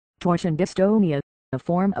Torsion dystonia, a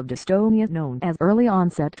form of dystonia known as early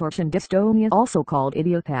onset torsion dystonia, also called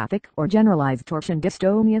idiopathic or generalized torsion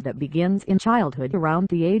dystonia, that begins in childhood around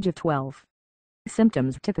the age of 12.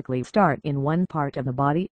 Symptoms typically start in one part of the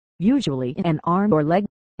body, usually in an arm or leg,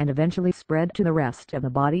 and eventually spread to the rest of the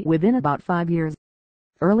body within about 5 years.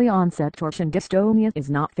 Early onset torsion dystonia is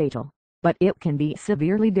not fatal, but it can be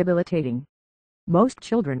severely debilitating. Most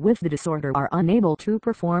children with the disorder are unable to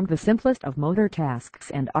perform the simplest of motor tasks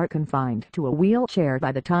and are confined to a wheelchair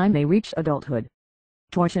by the time they reach adulthood.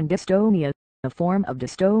 Torsion dystonia, a form of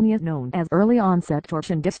dystonia known as early onset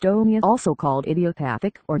torsion dystonia, also called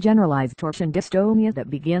idiopathic or generalized torsion dystonia, that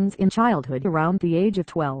begins in childhood around the age of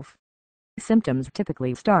 12. Symptoms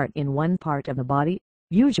typically start in one part of the body,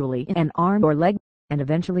 usually in an arm or leg, and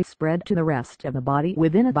eventually spread to the rest of the body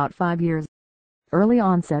within about 5 years. Early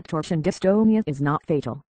onset torsion dystonia is not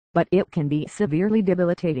fatal, but it can be severely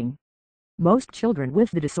debilitating. Most children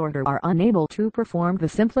with the disorder are unable to perform the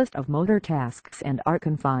simplest of motor tasks and are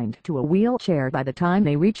confined to a wheelchair by the time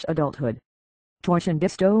they reach adulthood. Torsion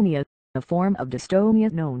dystonia, a form of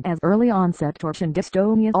dystonia known as early onset torsion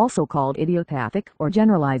dystonia, also called idiopathic or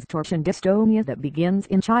generalized torsion dystonia, that begins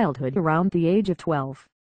in childhood around the age of 12.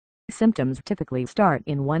 Symptoms typically start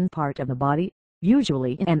in one part of the body,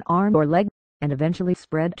 usually in an arm or leg, and eventually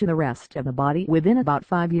spread to the rest of the body within about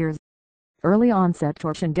 5 years. Early onset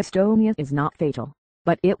torsion dystonia is not fatal,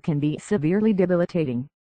 but it can be severely debilitating.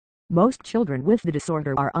 Most children with the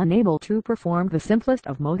disorder are unable to perform the simplest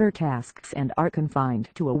of motor tasks and are confined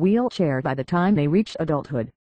to a wheelchair by the time they reach adulthood.